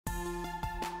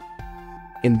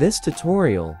In this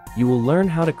tutorial, you will learn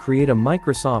how to create a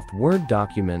Microsoft Word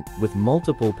document with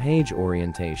multiple page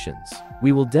orientations.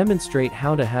 We will demonstrate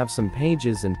how to have some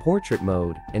pages in portrait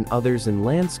mode and others in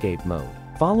landscape mode.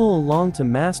 Follow along to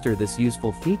master this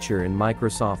useful feature in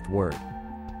Microsoft Word.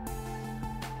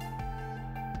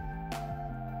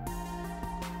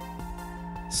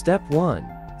 Step 1.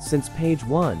 Since page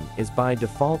 1 is by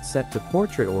default set to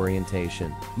portrait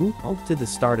orientation, move up to the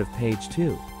start of page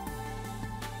 2.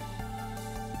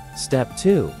 Step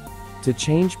 2. To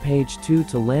change page 2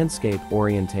 to landscape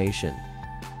orientation.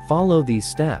 Follow these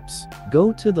steps.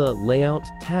 Go to the Layout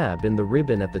tab in the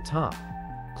ribbon at the top.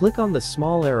 Click on the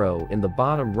small arrow in the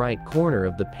bottom right corner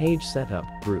of the Page Setup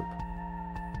group.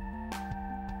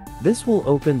 This will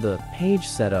open the Page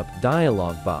Setup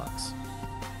dialog box.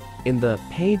 In the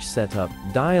Page Setup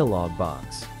dialog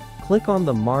box, click on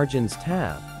the Margins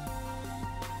tab.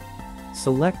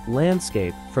 Select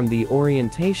Landscape from the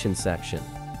Orientation section.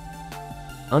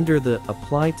 Under the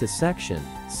Apply to section,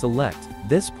 select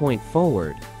this point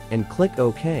forward and click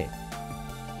OK.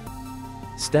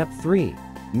 Step 3.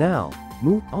 Now,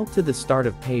 move up to the start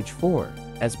of page 4,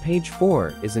 as page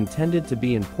 4 is intended to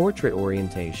be in portrait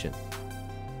orientation.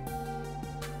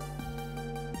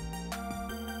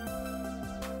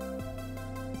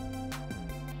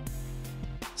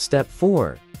 Step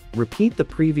 4. Repeat the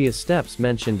previous steps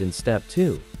mentioned in Step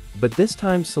 2, but this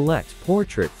time select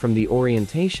Portrait from the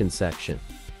Orientation section.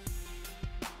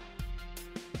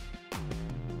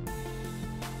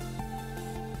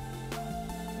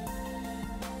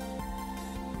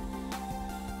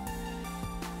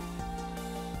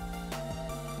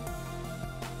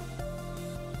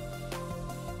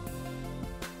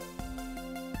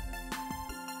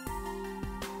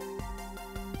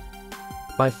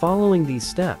 By following these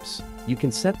steps, you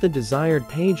can set the desired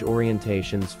page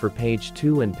orientations for page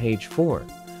 2 and page 4,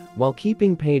 while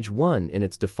keeping page 1 in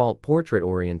its default portrait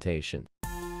orientation.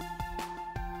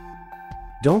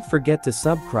 Don't forget to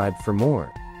subscribe for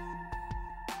more.